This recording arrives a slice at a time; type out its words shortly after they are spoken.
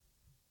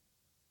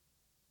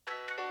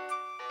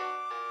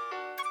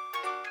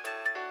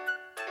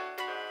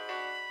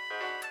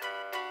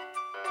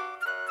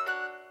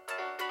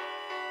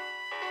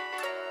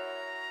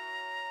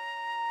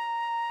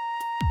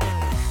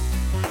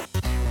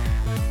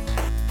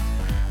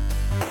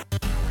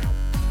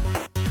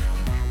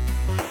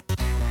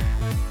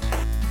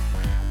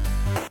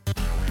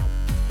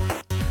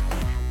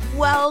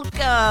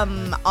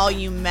Welcome, all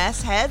you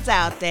mess heads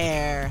out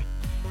there.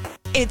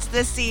 It's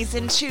the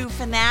season 2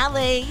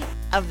 finale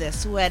of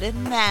This Wedded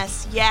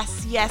Mess.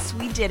 Yes,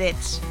 we did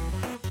it.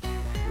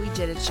 We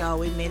did it, y'all.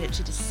 We made it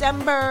to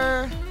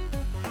December.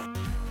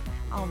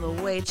 All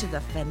the way to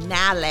the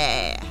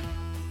finale.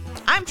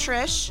 I'm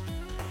Trish,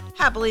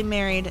 happily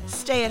married,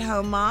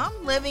 stay-at-home mom,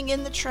 living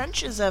in the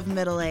trenches of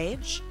middle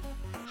age,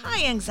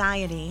 high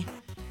anxiety,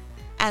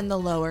 and the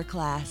lower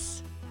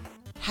class.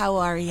 How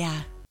are ya?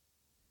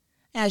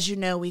 As you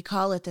know, we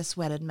call it This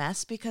Wedded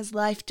Mess because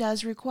life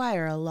does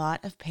require a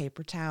lot of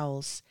paper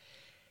towels.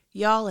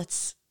 Y'all,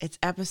 it's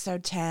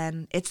episode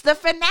 10. It's the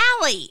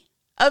finale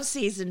of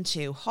season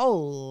 2.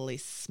 Holy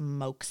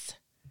smokes.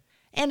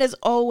 And as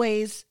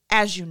always,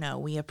 as you know,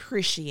 we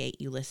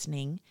appreciate you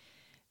listening.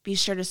 Be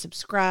sure to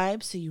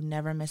subscribe so you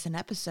never miss an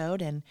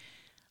episode. And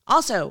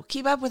also,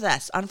 keep up with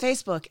us on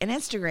Facebook and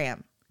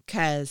Instagram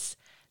because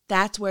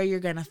that's where you're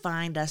going to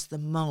find us the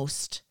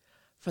most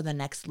for the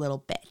next little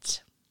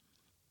bit.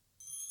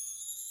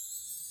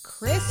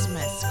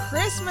 Christmas.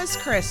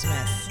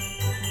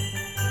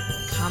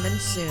 Coming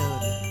soon.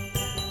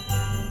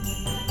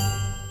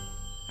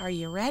 Are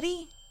you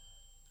ready?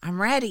 I'm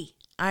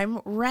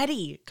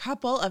ready.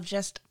 Couple of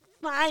just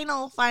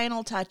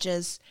final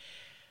touches.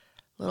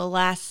 Little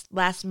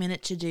last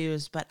minute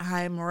to-dos, but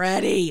I'm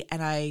ready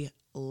and I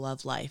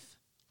love life.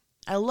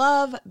 I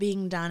love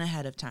being done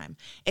ahead of time.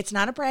 It's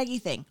not a braggy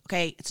thing,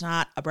 okay? It's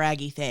not a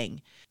braggy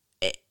thing.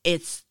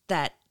 It's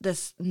that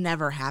this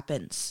never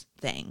happens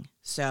thing.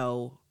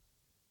 So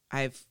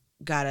I've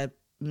got to,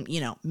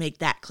 make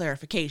that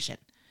clarification.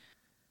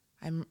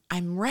 I'm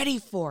ready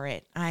for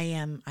it. I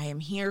am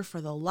here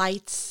for the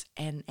lights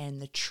and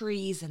the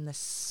trees and the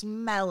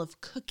smell of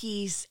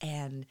cookies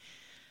and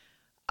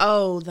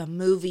the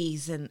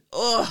movies and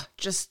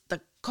just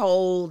the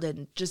cold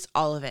and just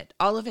all of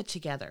it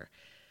together.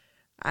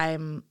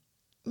 I'm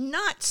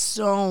not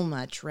so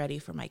much ready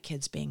for my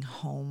kids being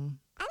home.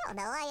 I don't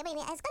know. I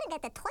mean, I was going to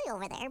get the toy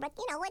over there, but,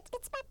 it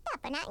gets packed up.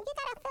 And you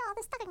got to fill all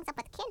the stuffings up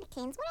with candy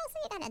canes. What else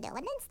are you going to do?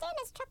 And then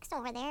Santa's truck's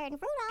over there. And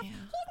Rudolph,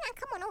 he's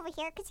not coming over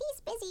here because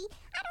he's busy.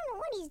 I don't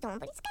know what he's doing,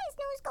 but he's got his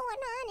nose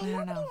going on. And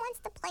nobody wants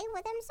to play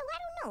with him. So I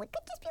don't know. It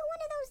could just be one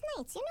of those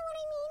nights. You know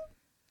what I mean?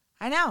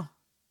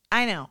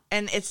 I know.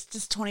 And it's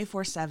just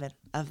 24/7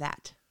 of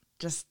that.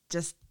 Just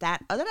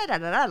that.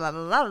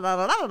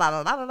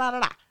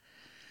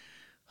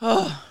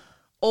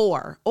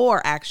 Or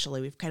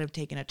actually, we've kind of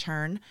taken a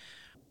turn.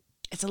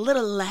 It's a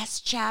little less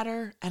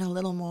chatter and a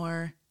little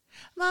more,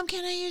 Mom,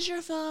 can I use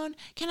your phone?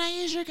 Can I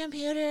use your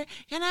computer?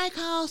 Can I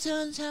call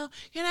so-and-so?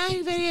 Can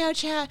I video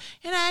chat?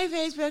 Can I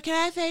Facebook? Can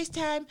I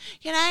FaceTime?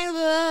 Can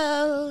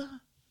I...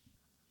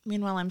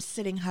 Meanwhile, I'm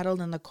sitting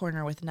huddled in the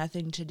corner with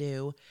nothing to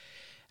do,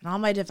 and all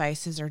my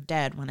devices are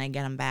dead when I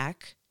get them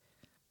back.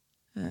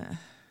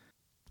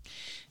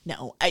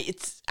 No,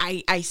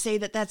 I say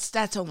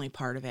that's only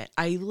part of it.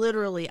 I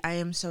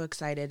am so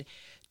excited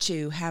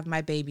to have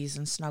my babies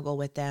and snuggle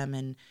with them,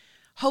 and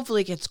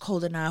hopefully it gets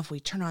cold enough. We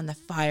turn on the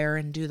fire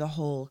and do the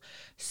whole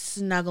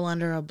snuggle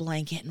under a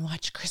blanket and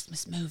watch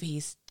Christmas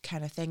movies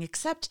kind of thing.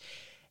 Except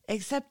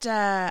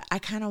I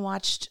kind of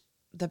watched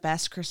the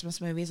best Christmas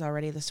movies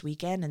already this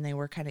weekend, and they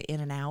were kind of in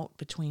and out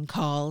between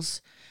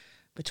calls,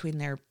 between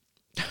their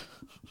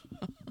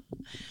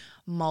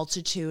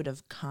multitude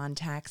of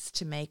contacts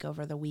to make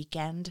over the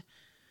weekend.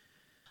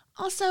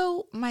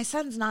 Also, my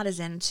son's not as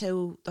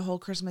into the whole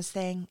Christmas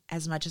thing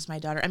as much as my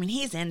daughter. I mean,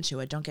 he's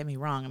into it, don't get me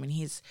wrong. I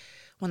mean,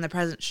 when the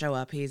presents show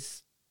up,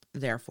 he's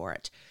there for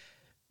it.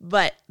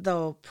 But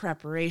the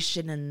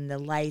preparation and the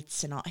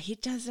lights and all, he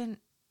doesn't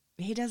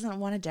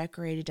want to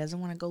decorate. He doesn't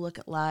want to go look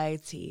at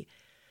lights. He's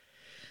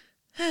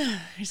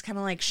kind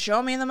of like,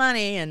 show me the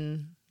money,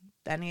 and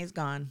then he's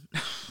gone.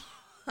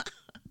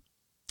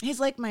 He's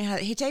like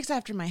he takes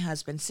after my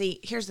husband. See,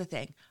 here's the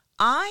thing.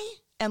 I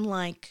am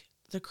like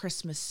the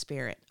Christmas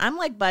spirit. I'm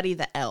like Buddy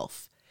the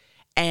Elf.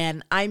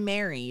 And I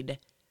married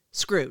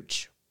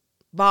Scrooge.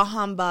 Bah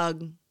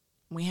humbug.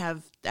 We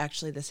have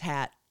actually this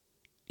hat.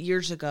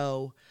 Years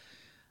ago,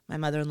 my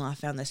mother-in-law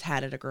found this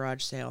hat at a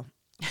garage sale.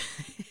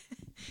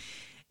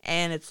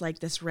 And it's like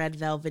this red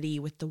velvety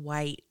with the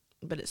white,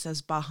 but it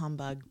says bah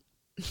humbug.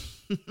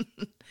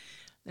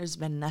 There's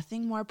been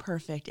nothing more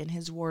perfect in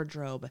his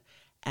wardrobe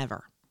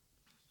ever.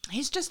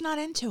 He's just not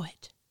into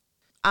it.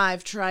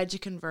 I've tried to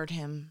convert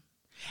him,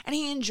 and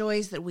he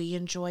enjoys that we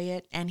enjoy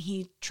it, and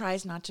he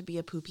tries not to be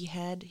a poopy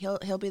head.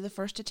 He'll be the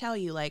first to tell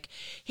you, like,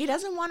 he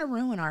doesn't want to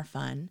ruin our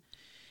fun.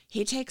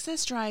 He takes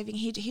us driving.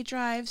 He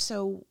drives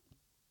so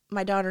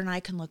my daughter and I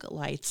can look at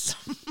lights.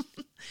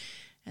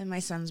 And my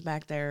son's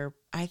back there.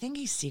 I think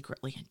he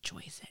secretly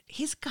enjoys it.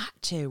 He's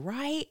got to,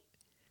 right?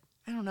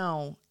 I don't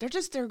know.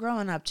 They're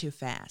growing up too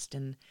fast,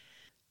 and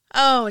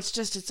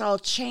it's all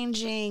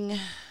changing.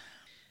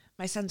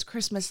 My son's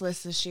Christmas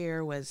list this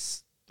year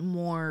was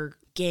more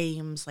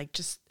games, like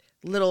just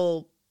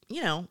little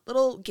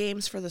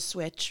games for the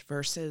Switch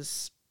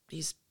versus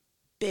these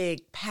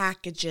big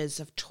packages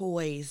of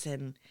toys.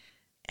 And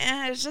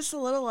And it's just a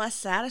little less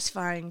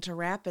satisfying to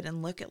wrap it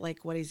and look at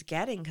like what he's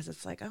getting, because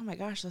it's like, oh my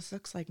gosh, this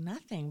looks like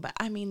nothing. But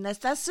I mean,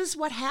 that's just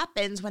what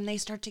happens when they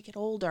start to get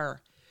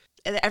older.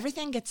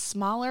 Everything gets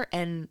smaller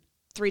and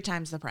 3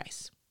 times the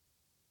price.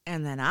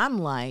 And then I'm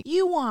like,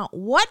 you want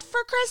what for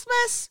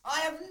Christmas? I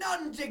have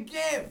none to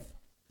give.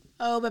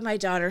 Oh, but my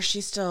daughter,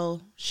 she's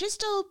still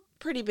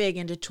pretty big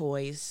into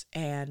toys,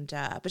 and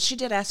but she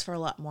did ask for a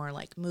lot more,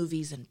 like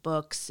movies and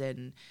books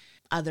and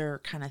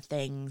other kind of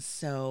things.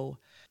 So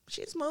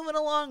she's moving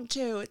along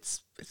too.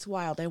 It's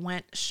wild. I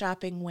went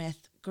shopping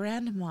with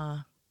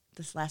Grandma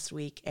this last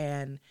week,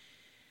 and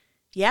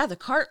yeah, the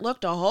cart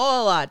looked a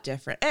whole lot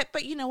different.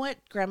 But you know what?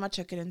 Grandma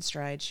took it in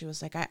stride. She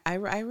was like, I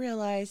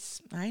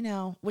realize, I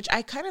know, which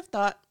I kind of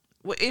thought,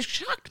 it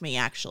shocked me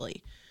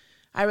actually.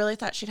 I really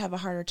thought she'd have a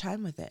harder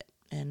time with it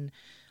and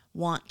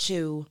want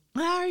to,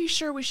 are you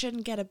sure we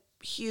shouldn't get a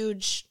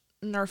huge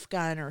Nerf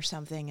gun or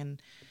something?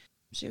 And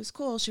she was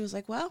cool. She was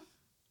like, well,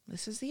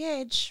 this is the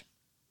age.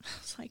 I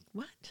was like,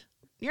 what?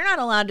 You're not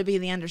allowed to be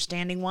the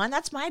understanding one.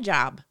 That's my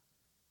job.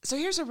 So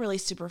here's a really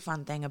super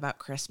fun thing about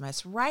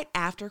Christmas. Right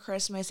after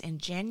Christmas, in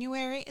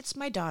January, it's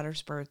my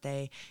daughter's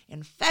birthday.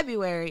 In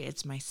February,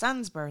 it's my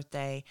son's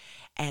birthday.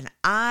 And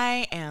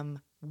I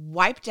am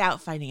wiped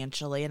out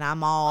financially, and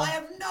I'm all, I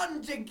have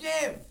none to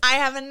give. I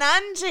have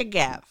none to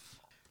give.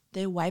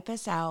 They wipe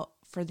us out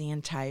for the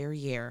entire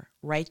year,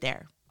 right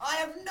there. I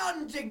have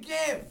none to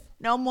give.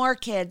 No more,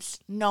 kids.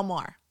 No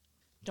more.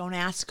 Don't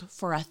ask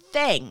for a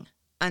thing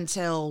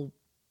until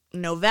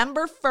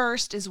November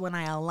 1st is when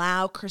I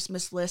allow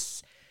Christmas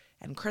lists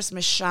and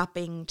Christmas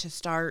shopping to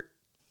start.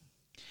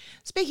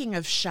 Speaking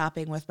of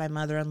shopping with my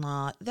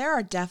mother-in-law, there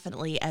are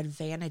definitely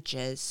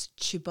advantages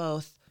to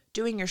both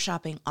doing your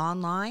shopping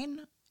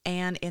online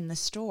and in the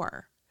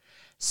store.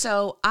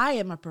 So I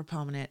am a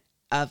proponent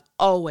of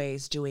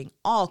always doing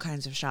all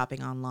kinds of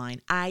shopping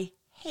online. I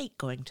hate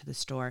going to the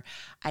store.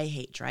 I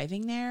hate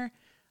driving there.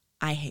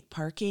 I hate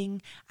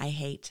parking. I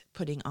hate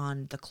putting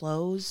on the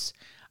clothes.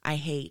 I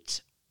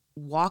hate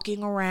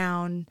walking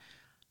around.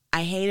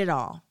 I hate it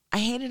all. I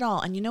hate it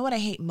all. And you know what I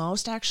hate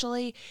most,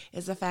 actually,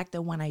 is the fact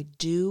that when I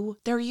do,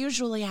 they're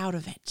usually out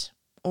of it.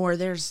 Or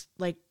there's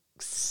like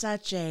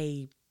such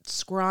a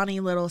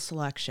scrawny little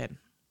selection.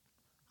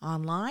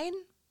 Online?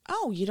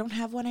 Oh, you don't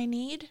have what I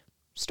need?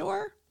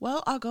 Store?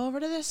 Well, I'll go over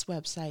to this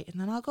website, and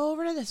then I'll go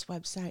over to this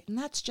website, and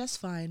that's just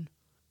fine.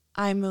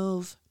 I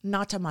move,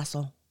 not to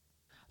muscle.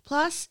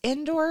 Plus,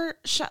 indoor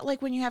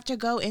like when you have to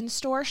go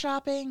in-store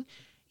shopping,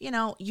 you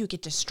know, you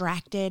get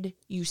distracted.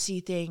 You see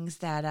things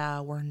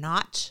that were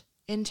not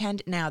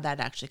intended. Now, that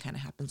actually kind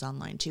of happens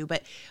online too,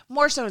 but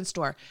more so in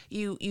store.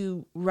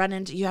 You run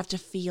into, you have to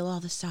feel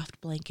all the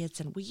soft blankets,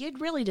 and you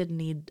really didn't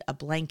need a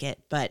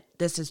blanket, but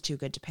this is too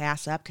good to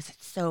pass up because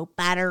it's so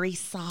buttery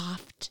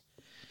soft.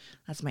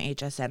 That's my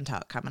HSN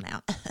talk coming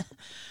out.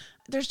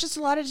 There's just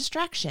a lot of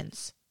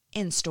distractions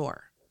in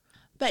store.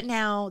 But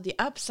now the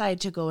upside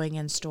to going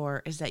in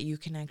store is that you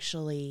can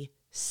actually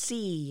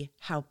see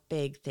how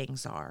big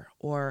things are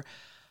or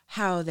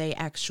how they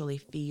actually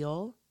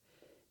feel.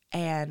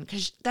 And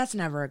because that's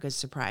never a good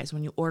surprise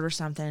when you order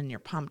something and you're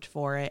pumped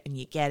for it and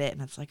you get it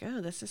and it's like,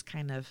 oh, this is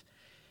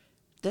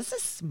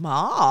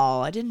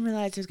small. I didn't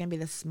realize it was going to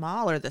be this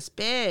small or this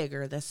big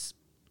or this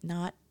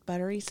not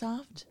buttery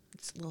soft.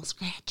 It's a little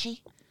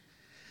scratchy.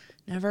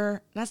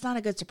 That's not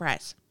a good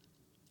surprise.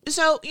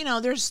 So, you know,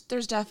 there's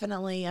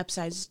definitely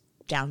upsides,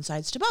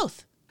 downsides to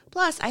both.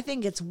 Plus, I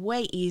think it's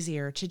way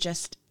easier to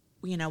just,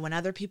 you know, when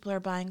other people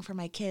are buying for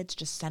my kids,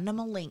 just send them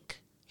a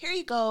link. Here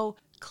you go.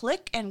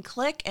 Click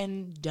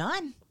and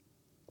done.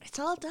 It's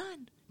all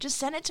done. Just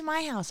send it to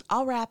my house.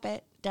 I'll wrap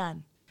it.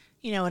 Done.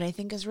 You know what I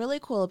think is really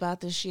cool about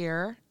this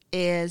year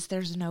is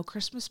there's no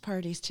Christmas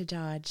parties to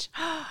dodge.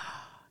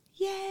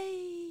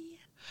 Yay.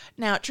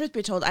 Now, truth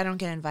be told, I don't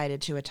get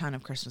invited to a ton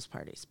of Christmas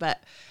parties,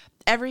 but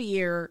every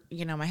year,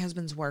 you know, my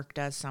husband's work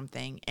does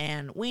something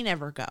and we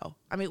never go.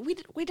 I mean,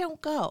 we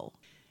don't go.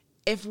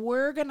 If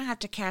we're going to have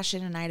to cash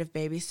in a night of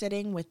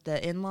babysitting with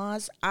the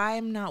in-laws,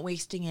 I'm not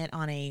wasting it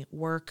on a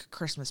work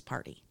Christmas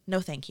party.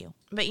 No, thank you.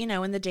 But, you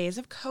know, in the days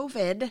of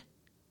COVID,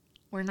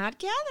 we're not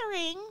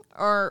gathering.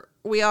 Or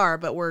we are,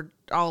 but we're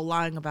all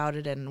lying about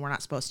it and we're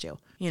not supposed to.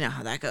 You know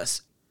how that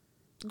goes.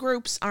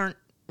 Groups aren't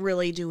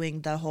really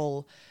doing the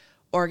whole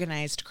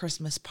organized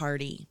Christmas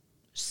party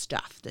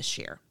stuff this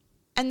year.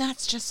 And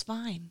that's just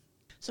fine.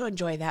 So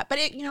enjoy that.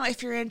 But, you know,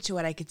 if you're into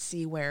it, I could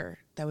see where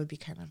that would be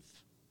kind of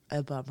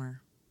a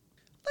bummer.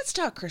 Let's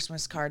talk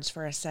Christmas cards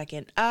for a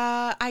second.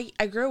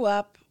 I grew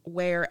up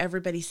where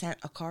everybody sent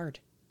a card.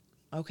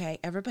 Okay,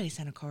 everybody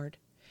sent a card.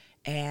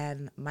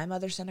 And my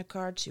mother sent a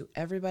card to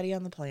everybody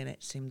on the planet,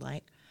 it seemed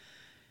like.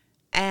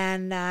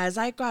 And as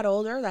I got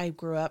older, I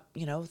grew up,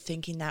 you know,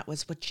 thinking that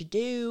was what you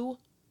do.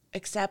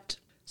 Except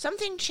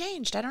something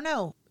changed. I don't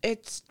know.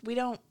 We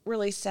don't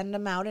really send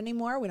them out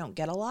anymore. We don't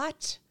get a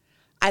lot.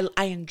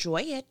 I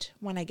enjoy it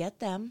when I get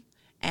them.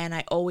 And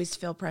I always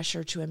feel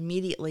pressure to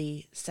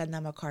immediately send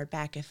them a card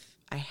back if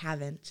I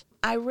haven't.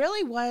 I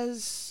really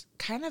was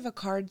kind of a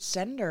card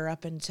sender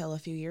up until a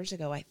few years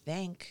ago, I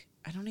think.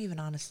 I don't even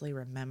honestly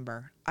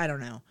remember. I don't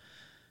know.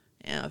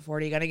 Yeah,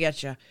 40 gonna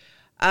get you.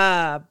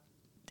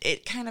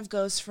 It kind of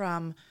goes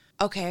from,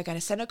 okay, I got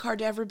to send a card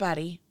to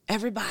everybody, got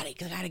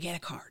to get a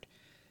card,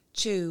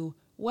 to,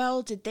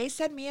 well, did they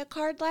send me a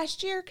card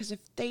last year? Because if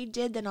they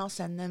did, then I'll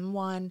send them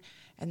one.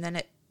 And then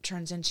it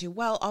turns into,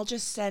 well, I'll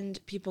just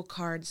send people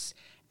cards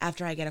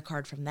after I get a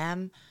card from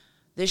them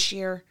this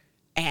year.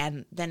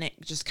 And then it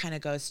just kind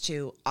of goes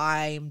to,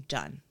 I'm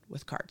done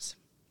with cards.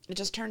 It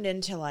just turned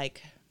into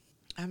like,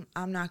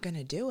 I'm not going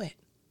to do it.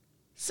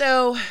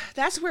 So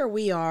that's where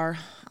we are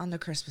on the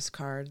Christmas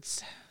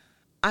cards.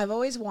 I've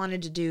always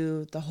wanted to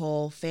do the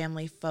whole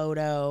family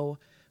photo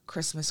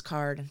Christmas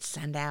card and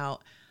send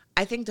out.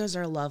 I think those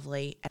are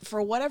lovely.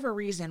 For whatever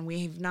reason,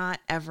 we've not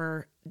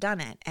ever done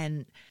it.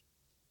 And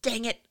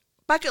dang it,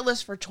 bucket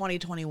list for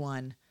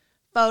 2021,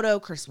 photo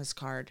Christmas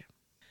card.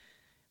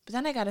 But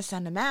then I got to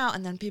send them out,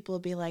 and then people will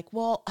be like,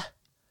 well,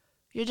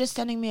 you're just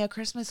sending me a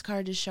Christmas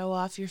card to show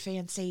off your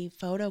fancy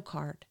photo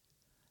card.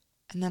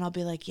 And then I'll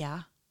be like,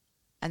 yeah.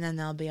 And then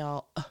they'll be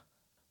all,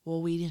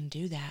 well, we didn't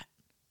do that.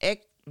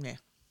 Yeah.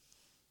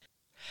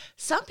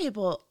 Some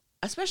people,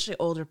 especially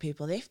older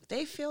people,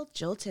 they feel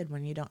jilted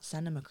when you don't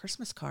send them a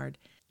Christmas card.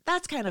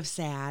 That's kind of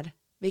sad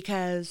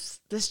because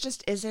this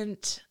just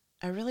isn't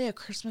really a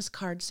Christmas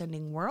card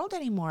sending world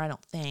anymore, I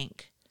don't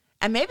think.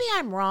 And maybe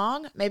I'm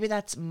wrong. Maybe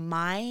that's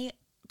my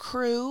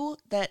crew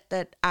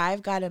that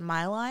I've got in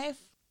my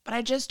life. But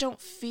I just don't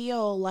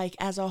feel like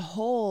as a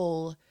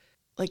whole,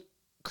 like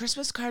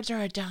Christmas cards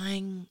are a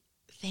dying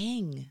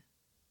thing.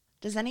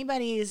 Does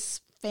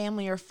anybody's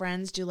family or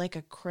friends do like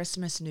a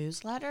Christmas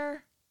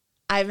newsletter?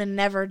 I've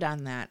never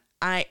done that.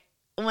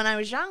 When I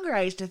was younger,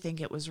 I used to think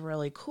it was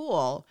really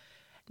cool.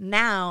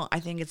 Now,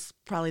 I think it's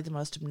probably the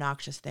most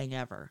obnoxious thing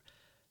ever.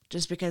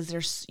 Just because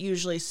they're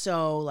usually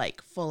so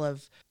like full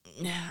of,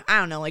 I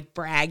don't know, like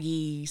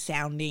braggy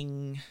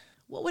sounding.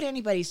 What would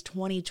anybody's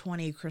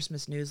 2020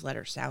 Christmas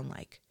newsletter sound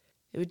like?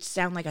 It would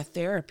sound like a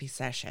therapy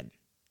session.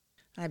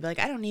 And I'd be like,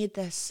 I don't need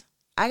this.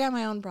 I got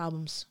my own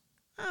problems.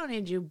 I don't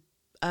need you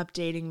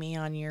updating me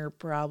on your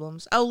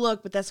problems. Oh,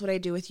 look, but that's what I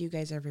do with you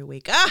guys every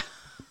week. Ah!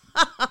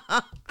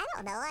 I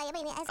don't know. I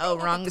mean,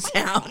 wrong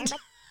sound.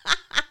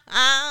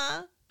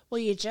 Well,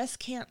 you just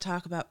can't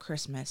talk about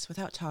Christmas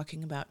without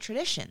talking about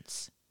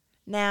traditions.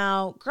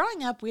 Now,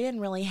 growing up, we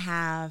didn't really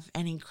have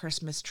any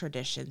Christmas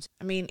traditions.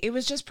 I mean, it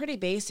was just pretty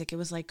basic. It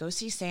was like go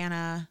see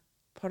Santa,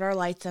 put our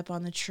lights up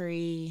on the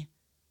tree,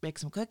 make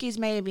some cookies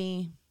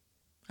maybe.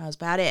 That was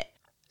about it.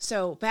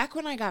 So back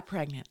when I got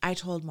pregnant, I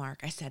told Mark,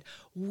 I said,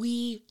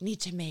 we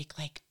need to make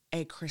like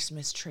a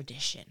Christmas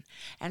tradition.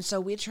 And so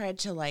we tried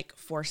to like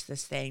force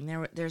this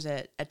thing. There's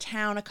a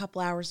town a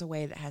couple hours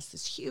away that has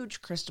this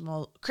huge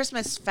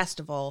Christmas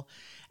festival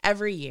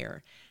every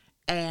year.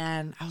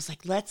 And I was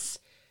like, let's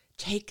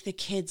take the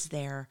kids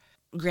there.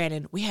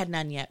 Granted, we had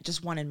none yet,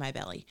 just one in my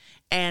belly.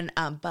 And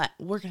but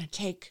we're going to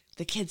take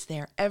the kids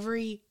there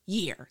every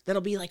year.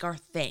 That'll be like our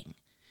thing.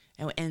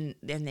 And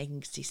then they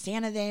can see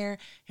Santa there,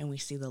 and we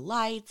see the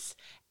lights,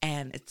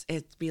 and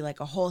it's be like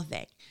a whole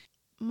thing.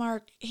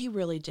 Mark, he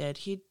really did.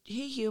 He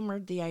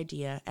humored the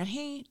idea, and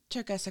he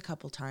took us a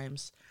couple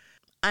times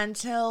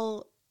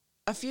until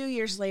a few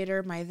years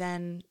later, my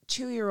then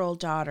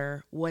 2-year-old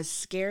daughter was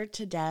scared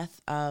to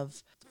death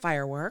of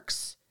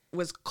fireworks,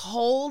 was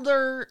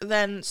colder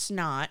than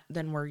snot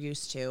than we're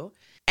used to,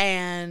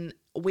 and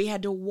we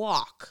had to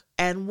walk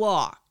and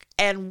walk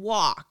and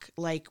walk.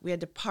 Like we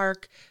had to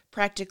park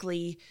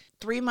practically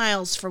 3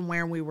 miles from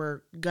where we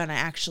were gonna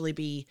actually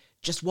be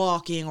just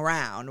walking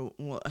around.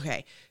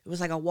 Okay, it was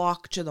like a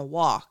walk to the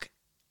walk.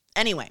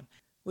 Anyway,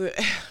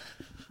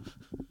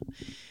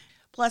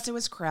 plus it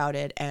was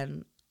crowded,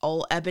 and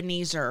old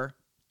Ebenezer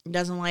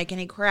doesn't like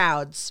any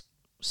crowds,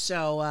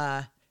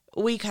 so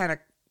we kind of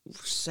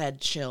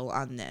said chill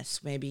on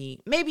this.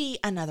 Maybe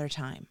another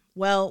time.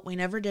 Well, we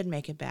never did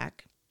make it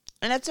back,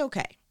 and it's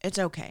okay. It's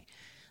okay.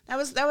 That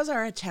was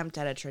our attempt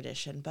at a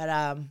tradition,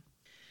 but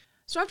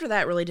so after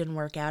that really didn't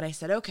work out, I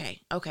said,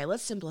 okay,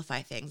 let's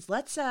simplify things.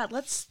 Let's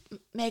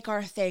make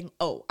our thing.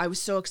 Oh, I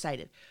was so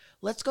excited.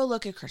 Let's go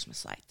look at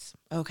Christmas lights.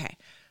 Okay.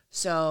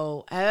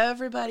 So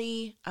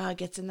everybody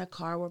gets in the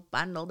car. We're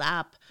bundled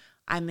up.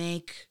 I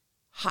make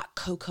hot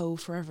cocoa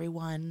for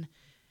everyone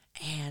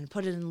and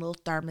put it in little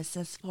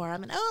thermoses for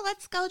them. And,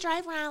 let's go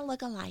drive around,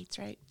 look at lights,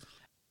 right?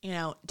 You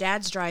know,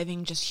 Dad's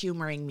driving, just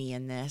humoring me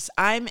in this.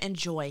 I'm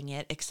enjoying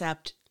it,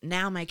 except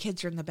now my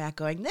kids are in the back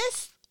going,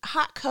 this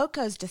hot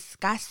cocoa's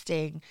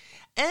disgusting.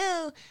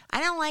 Ew, I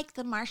don't like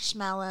the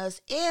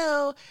marshmallows.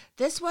 Ew,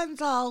 this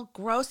one's all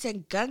gross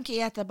and gunky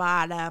at the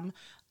bottom.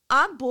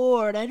 I'm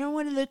bored. I don't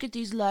want to look at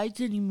these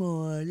lights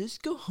anymore. Let's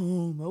go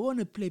home. I want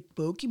to play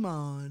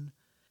Pokemon.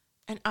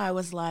 And I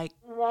was like,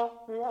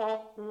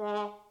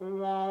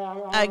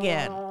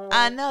 again,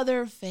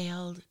 another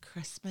failed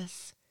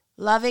Christmas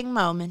loving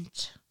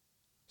moment.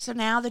 So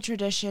now the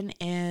tradition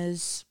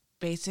is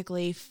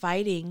basically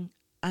fighting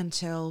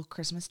until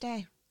Christmas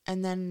Day.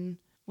 And then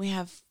we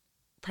have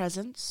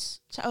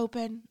presents to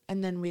open,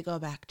 and then we go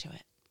back to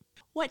it.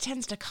 What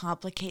tends to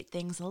complicate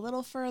things a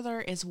little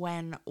further is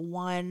when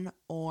one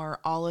or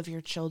all of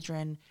your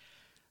children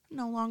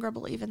no longer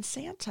believe in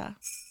Santa.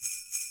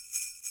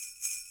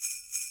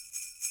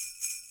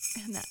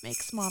 And that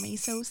makes mommy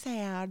so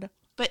sad.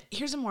 But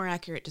here's a more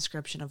accurate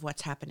description of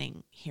what's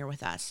happening here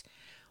with us.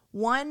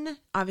 One,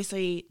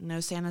 obviously, no,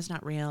 Santa's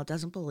not real,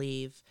 doesn't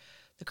believe.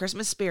 The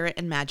Christmas spirit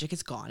and magic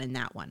is gone in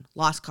that one.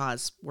 Lost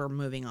cause, we're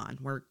moving on.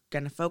 We're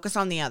going to focus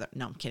on the other.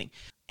 No, I'm kidding.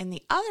 And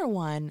the other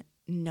one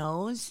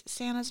knows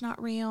Santa's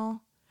not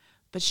real,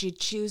 but she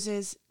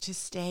chooses to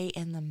stay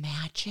in the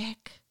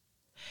magic.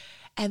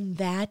 And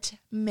that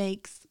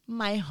makes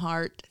my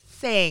heart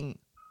sing.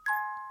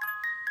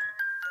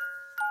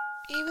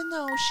 Even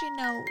though she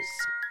knows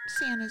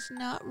Santa's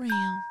not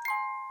real,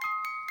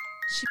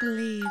 she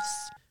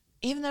believes.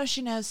 Even though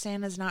she knows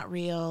Santa's not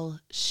real,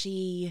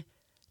 she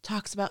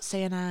talks about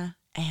Santa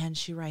and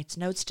she writes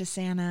notes to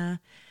Santa,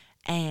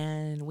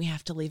 and we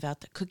have to leave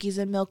out the cookies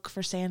and milk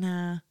for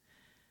Santa.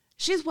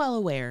 She's well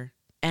aware,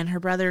 and her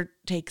brother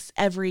takes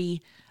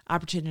every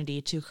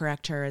opportunity to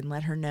correct her and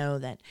let her know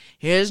that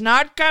he's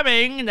not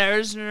coming.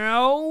 There's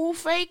no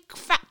fake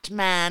fat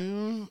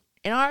man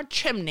in our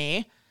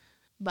chimney.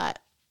 But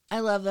I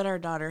love that our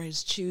daughter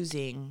is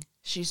choosing.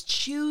 She's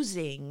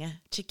choosing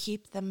to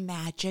keep the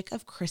magic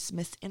of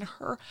Christmas in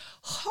her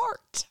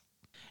heart.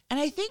 And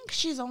I think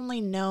she's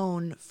only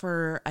known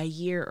for a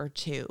year or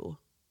two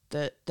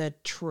the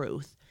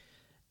truth.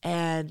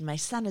 And my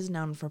son is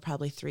known for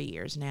probably 3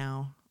 years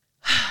now.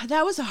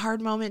 That was a hard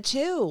moment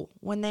too,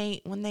 when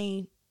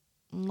they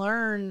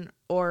learn,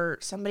 or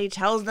somebody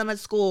tells them at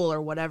school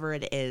or whatever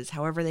it is,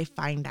 however they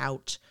find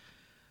out.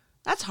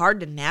 That's hard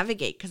to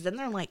navigate, because then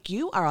they're like,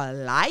 "You are a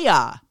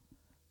liar,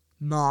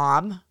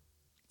 Mom."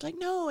 It's like,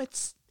 "No,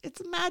 it's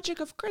the magic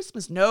of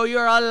Christmas." "No,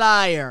 you're a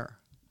liar."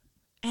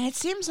 And it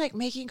seems like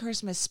making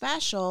Christmas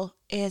special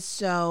is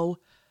so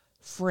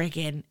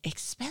friggin'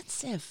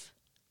 expensive.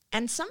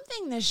 And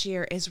something this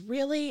year is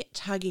really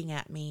tugging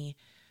at me.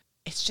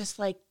 It's just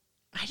like,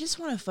 I just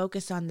want to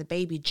focus on the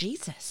baby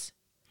Jesus.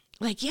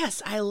 Like,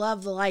 yes, I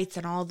love the lights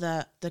and all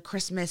the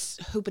Christmas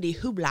hoopity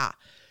hoobla.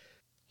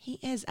 He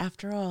is,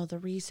 after all, the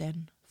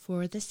reason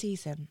for the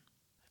season.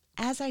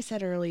 As I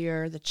said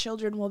earlier, the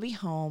children will be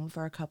home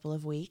for a couple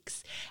of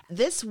weeks.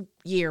 This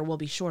year will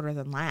be shorter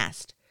than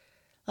last.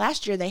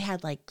 Last year, they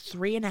had like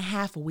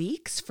 3.5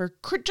 weeks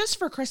just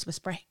for Christmas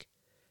break.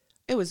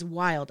 It was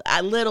wild.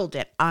 Little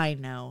did I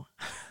know.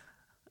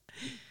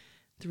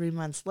 3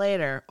 months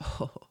later,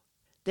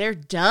 they're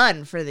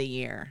done for the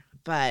year.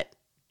 But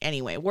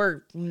anyway,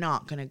 we're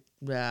not going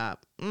to...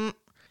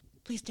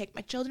 Please take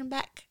my children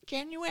back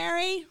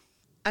January.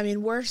 I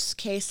mean, worst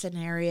case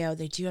scenario,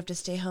 they do have to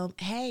stay home.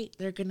 Hey,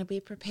 they're going to be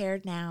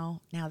prepared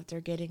now that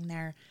they're getting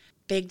their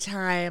big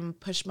time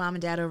push mom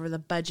and dad over the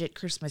budget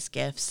Christmas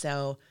gifts.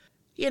 So,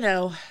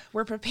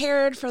 we're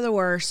prepared for the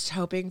worst,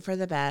 hoping for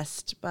the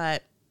best,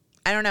 but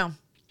I don't know.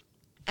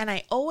 And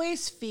I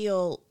always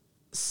feel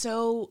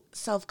so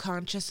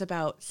self-conscious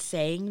about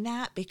saying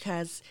that,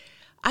 because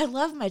I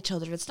love my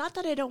children. It's not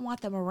that I don't want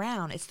them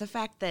around. It's the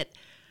fact that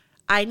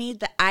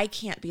I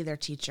can't be their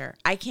teacher.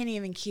 I can't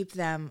even keep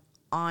them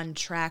on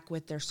track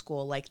with their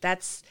school.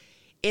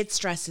 It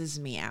stresses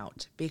me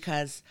out,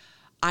 because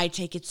I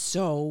take it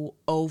so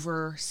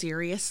over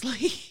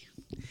seriously.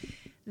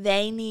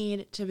 They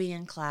need to be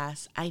in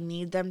class. I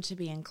need them to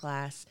be in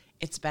class.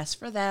 It's best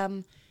for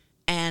them.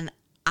 And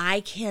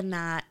I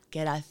cannot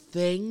get a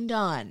thing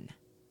done,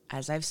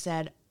 as I've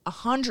said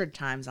 100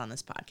 times on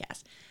this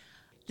podcast.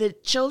 The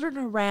children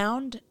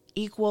around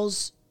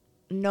equals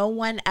no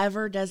one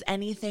ever does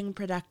anything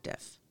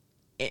productive.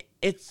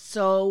 It's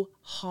so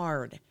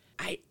hard.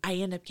 I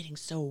end up getting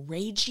so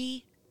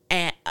ragey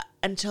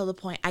until the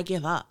point I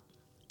give up.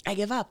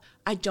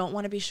 I don't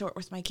want to be short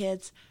with my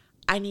kids.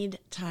 I need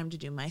time to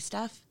do my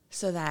stuff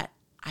so that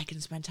I can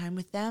spend time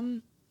with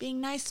them being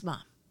nice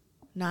mom,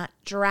 not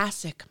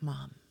Jurassic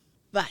mom.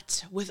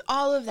 But with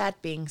all of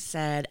that being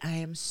said, I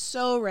am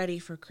so ready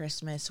for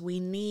Christmas. We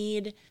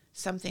need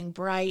something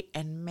bright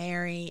and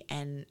merry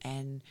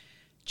and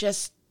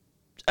just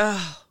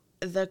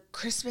the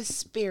Christmas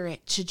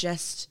spirit to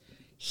just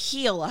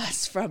heal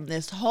us from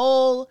this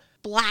whole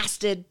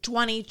blasted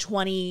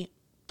 2020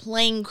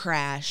 plane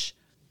crash.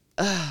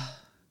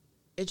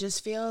 It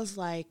just feels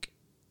like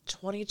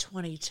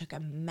 2020 took a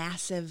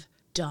massive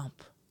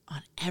dump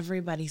on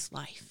everybody's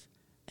life.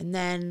 And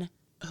then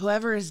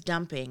whoever is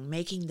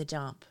making the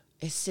dump,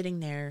 is sitting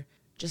there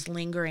just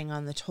lingering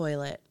on the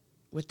toilet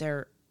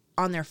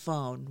on their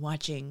phone,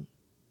 watching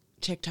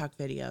TikTok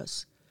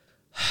videos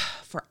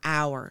for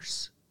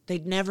hours.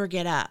 They'd never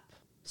get up.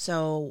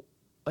 So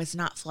it's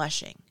not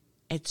flushing.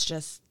 It's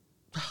just,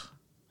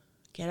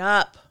 get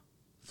up,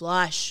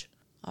 flush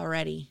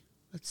already.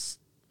 Let's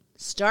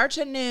start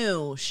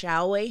anew,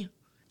 shall we?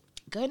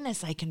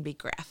 Goodness, I can be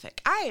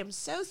graphic. I am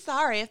so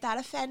sorry if that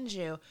offends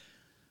you.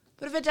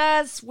 But if it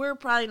does, we're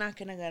probably not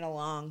going to get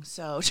along.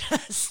 So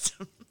just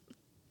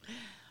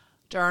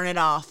turn it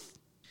off.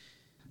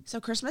 So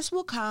Christmas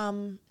will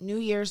come. New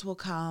Year's will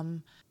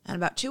come. And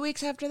about 2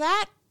 weeks after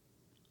that,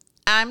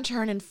 I'm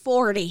turning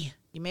 40.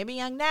 You may be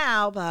young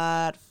now,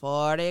 but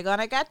 40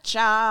 gonna get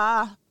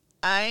ya.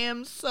 I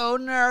am so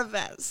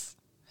nervous.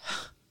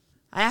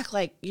 I act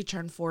like you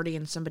turn 40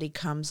 and somebody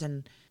comes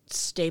and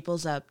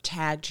staples a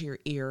tag to your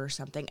ear or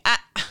something.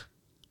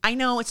 I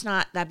know it's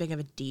not that big of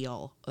a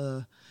deal,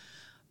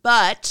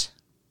 but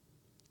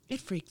it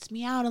freaks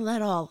me out a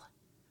little.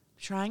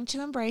 I'm trying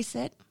to embrace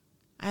it.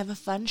 I have a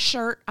fun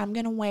shirt I'm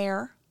going to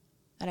wear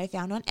that I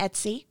found on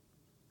Etsy,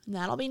 and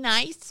that'll be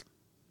nice.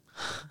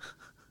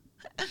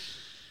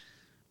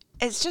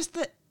 It's just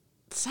that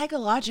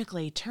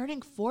psychologically,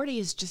 turning 40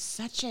 is just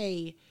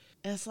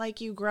it's like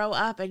you grow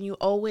up and you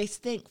always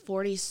think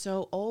 40 is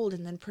so old,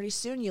 and then pretty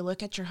soon you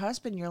look at your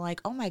husband and you're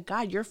like, oh my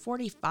God, you're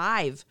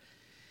 45.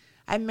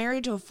 I'm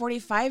married to a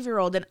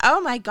 45-year-old, and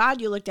oh my God,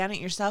 you look down at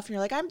yourself and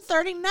you're like, I'm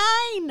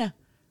 39.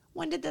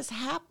 When did this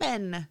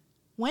happen?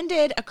 When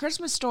did A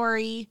Christmas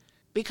Story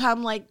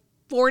become like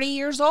 40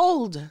 years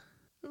old? It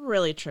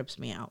really trips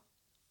me out.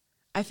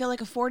 I feel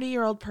like a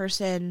 40-year-old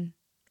person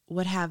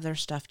would have their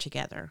stuff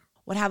together,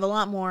 would have a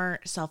lot more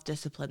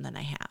self-discipline than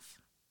I have,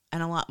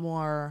 and a lot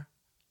more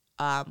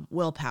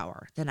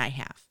willpower than I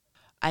have.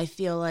 I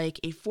feel like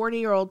a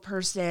 40-year-old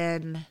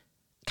person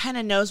kind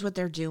of knows what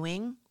they're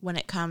doing when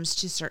it comes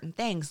to certain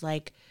things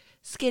like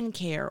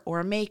skincare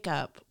or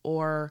makeup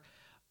or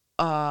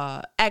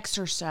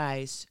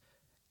exercise,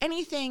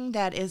 anything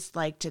that is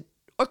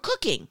or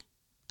cooking.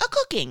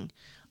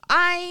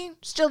 I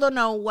still don't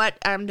know what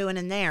I'm doing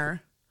in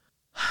there.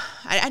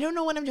 I don't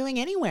know what I'm doing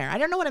anywhere. I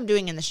don't know what I'm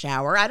doing in the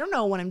shower. I don't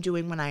know what I'm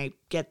doing when I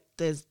get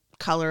the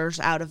colors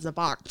out of the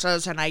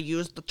boxes and I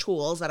use the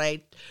tools and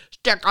I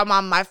stick them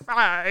on my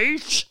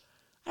face.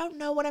 I don't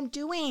know what I'm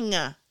doing.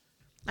 I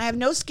have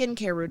no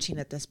skincare routine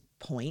at this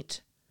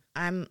point.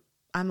 I'm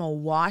a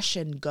wash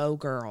and go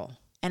girl.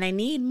 And I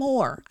need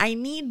more. I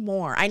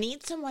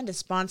need someone to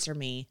sponsor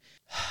me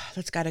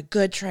that's got a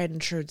good tried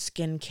and true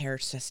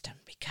skincare system,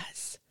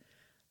 because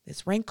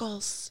these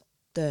wrinkles,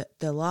 the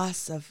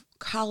loss of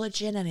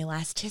collagen and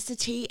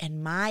elasticity,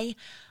 and my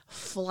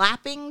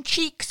flapping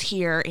cheeks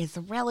here is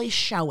really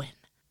showing.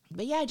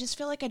 But yeah, I just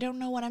feel like I don't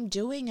know what I'm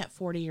doing at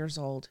 40 years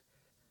old.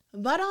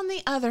 But on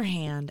the other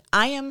hand,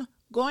 I am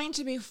going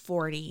to be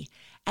 40,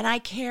 and I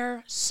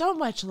care so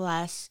much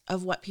less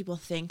of what people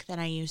think than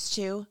I used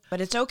to.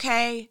 But it's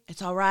okay.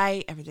 It's all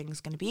right.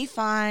 Everything's going to be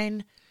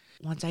fine.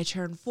 Once I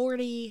turn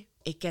 40,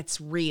 it gets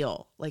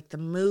real. Like, the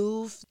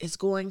move is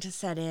going to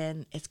set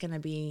in. It's going to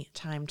be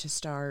time to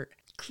start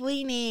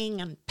cleaning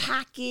and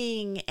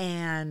packing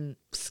and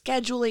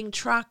scheduling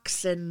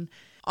trucks and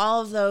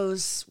all of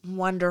those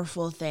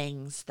wonderful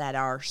things that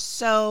are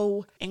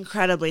so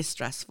incredibly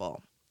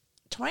stressful.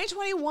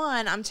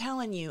 2021, I'm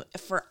telling you,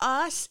 for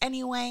us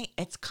anyway,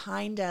 it's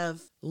kind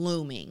of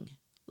looming.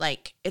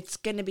 Like, it's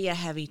going to be a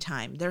heavy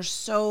time. There's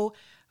so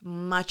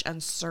much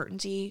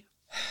uncertainty,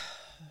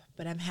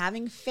 but I'm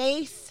having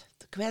faith,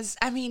 because,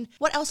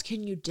 what else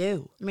can you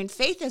do?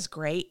 Faith is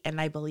great,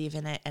 and I believe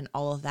in it and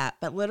all of that,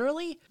 but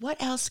literally,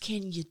 what else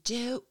can you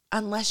do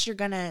unless you're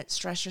going to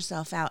stress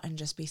yourself out and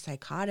just be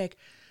psychotic?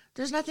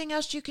 There's nothing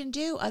else you can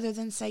do other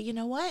than say, you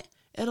know what?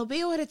 It'll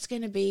be what it's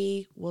going to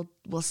be.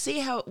 We'll see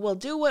how we'll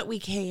do what we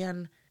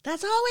can.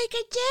 That's all we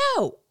could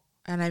do.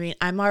 And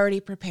I'm already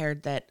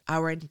prepared that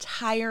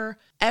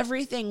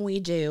everything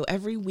we do,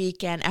 every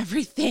weekend,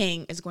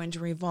 everything is going to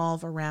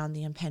revolve around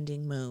the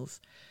impending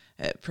move.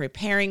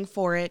 Preparing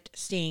for it,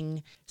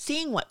 seeing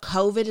what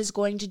COVID is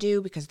going to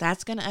do, because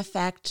that's going to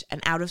affect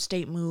an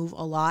out-of-state move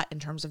a lot in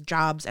terms of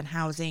jobs and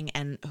housing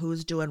and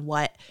who's doing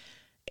what.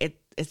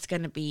 It's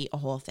going to be a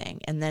whole thing.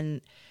 And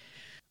then,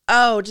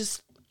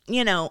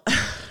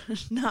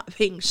 not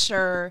being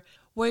sure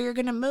where you're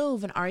going to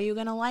move, and are you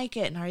going to like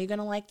it, and are you going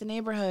to like the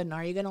neighborhood, and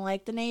are you going to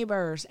like the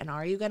neighbors, and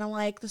are you going to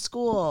like the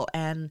school,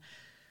 and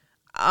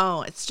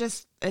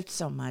it's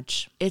so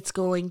much. It's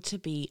going to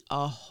be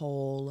a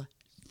whole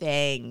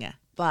thing,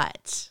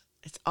 but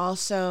it's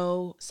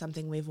also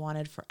something we've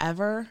wanted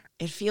forever.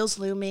 It feels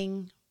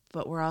looming,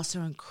 but we're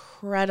also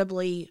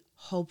incredibly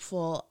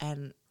hopeful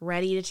and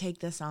ready to take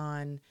this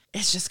on.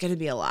 It's just going to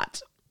be a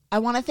lot. I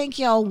want to thank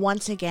y'all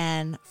once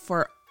again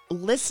for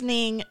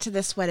listening to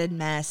The Sweated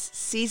Mess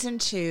Season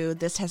 2.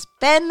 This has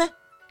been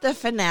the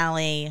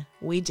finale.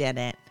 We did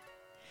it.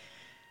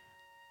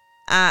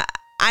 I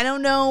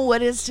don't know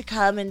what is to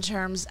come in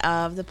terms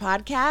of the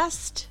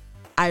podcast.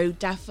 I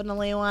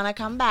definitely want to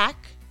come back.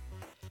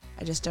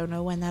 I just don't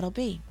know when that'll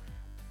be,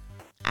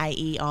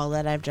 i.e. all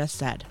that I've just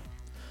said.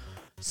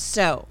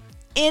 So,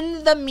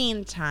 in the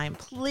meantime,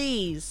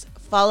 please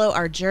follow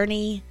our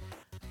journey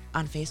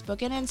on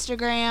Facebook and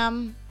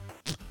Instagram.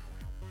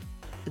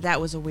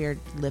 That was a weird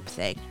lip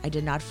thing. I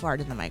did not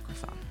fart in the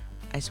microphone.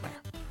 I swear.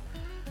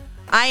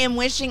 I am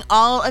wishing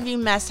all of you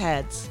mess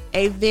heads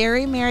a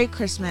very Merry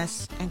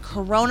Christmas and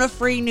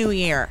Corona-free New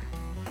Year.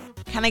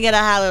 Can I get a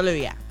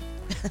hallelujah?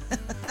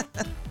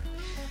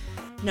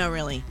 No,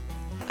 really.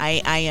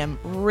 I am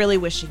really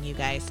wishing you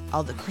guys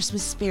all the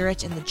Christmas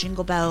spirit and the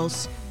jingle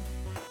bells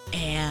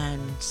and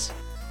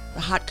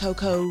the hot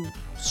cocoa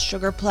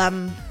sugar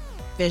plum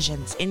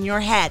visions in your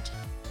head.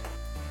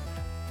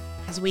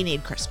 Because we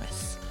need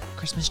Christmas.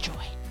 Christmas joy.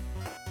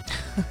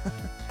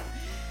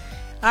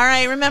 All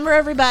right, remember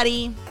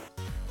everybody,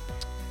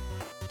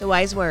 the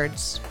wise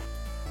words.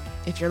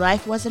 If your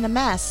life wasn't a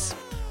mess,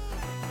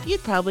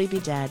 you'd probably be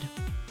dead.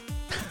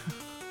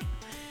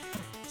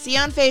 See you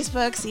on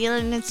Facebook, see you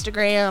on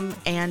Instagram,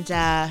 and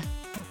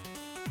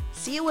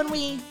see you when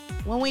we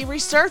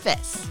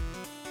resurface.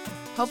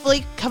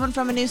 Hopefully coming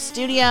from a new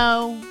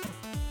studio.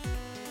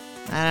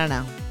 I don't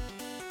know.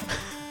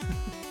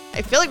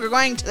 I feel like we're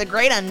going to the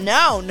great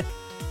unknown.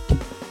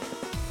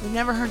 We've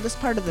never heard this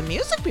part of the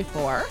music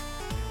before.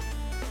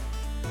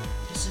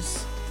 This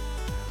is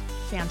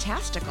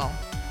fantastical.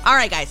 All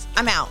right, guys,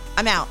 I'm out.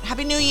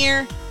 Happy New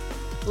Year.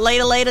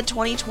 Later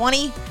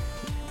 2020.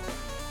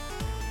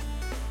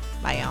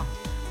 Bye, y'all.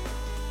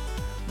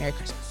 Merry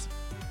Christmas.